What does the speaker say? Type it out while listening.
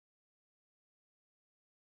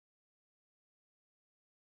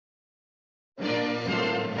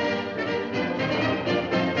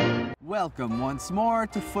Welcome once more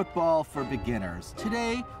to Football for Beginners.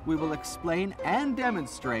 Today, we will explain and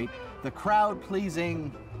demonstrate the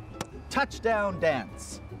crowd-pleasing touchdown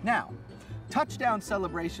dance. Now, touchdown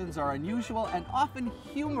celebrations are unusual and often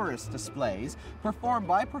humorous displays performed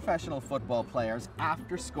by professional football players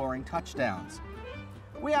after scoring touchdowns.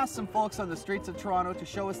 We asked some folks on the streets of Toronto to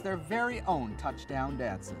show us their very own touchdown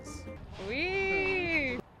dances.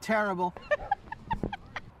 Wee! Terrible.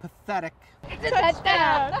 Pathetic.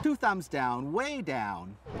 Touchdown! 2 thumbs down, way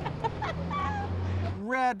down.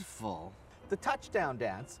 Dreadful. The touchdown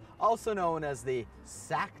dance, also known as the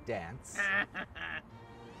sack dance,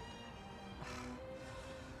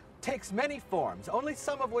 takes many forms, only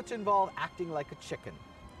some of which involve acting like a chicken.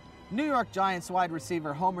 New York Giants wide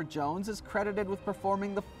receiver Homer Jones is credited with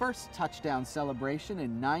performing the first touchdown celebration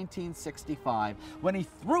in 1965 when he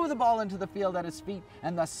threw the ball into the field at his feet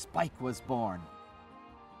and the spike was born.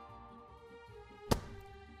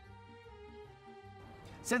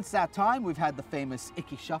 Since that time, we've had the famous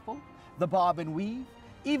Icky Shuffle, the Bob and Weave,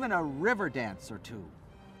 even a river dance or two.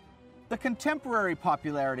 The contemporary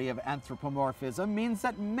popularity of anthropomorphism means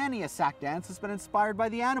that many a sack dance has been inspired by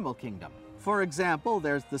the animal kingdom. For example,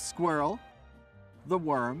 there's the squirrel, the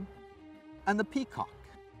worm, and the peacock.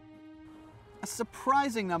 A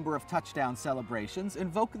surprising number of touchdown celebrations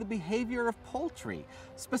invoke the behavior of poultry,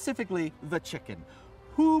 specifically the chicken.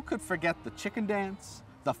 Who could forget the chicken dance,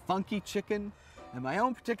 the funky chicken, and my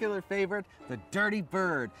own particular favorite, the dirty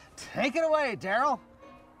bird? Take it away, Daryl.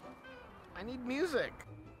 I need music.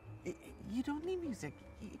 You don't need music.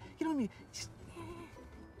 You don't need... Just...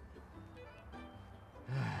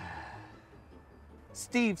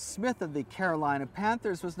 Steve Smith of the Carolina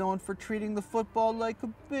Panthers was known for treating the football like a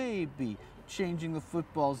baby, changing the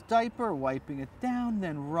football's diaper, wiping it down,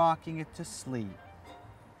 then rocking it to sleep.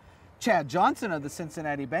 Chad Johnson of the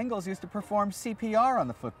Cincinnati Bengals used to perform CPR on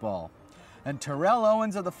the football. And Terrell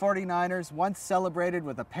Owens of the 49ers once celebrated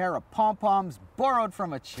with a pair of pom-poms borrowed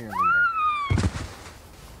from a cheerleader.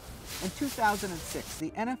 In 2006, the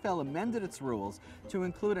NFL amended its rules to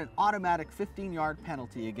include an automatic 15-yard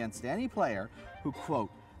penalty against any player who, quote,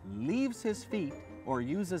 leaves his feet or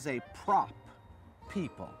uses a prop.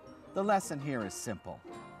 People, the lesson here is simple.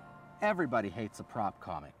 Everybody hates a prop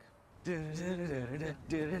comic.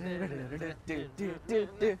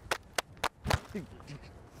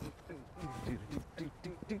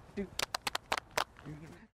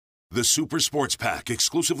 The Super Sports Pack,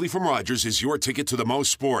 exclusively from Rogers, is your ticket to the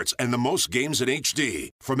most sports and the most games in HD.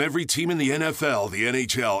 From every team in the NFL, the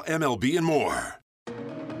NHL, MLB, and more.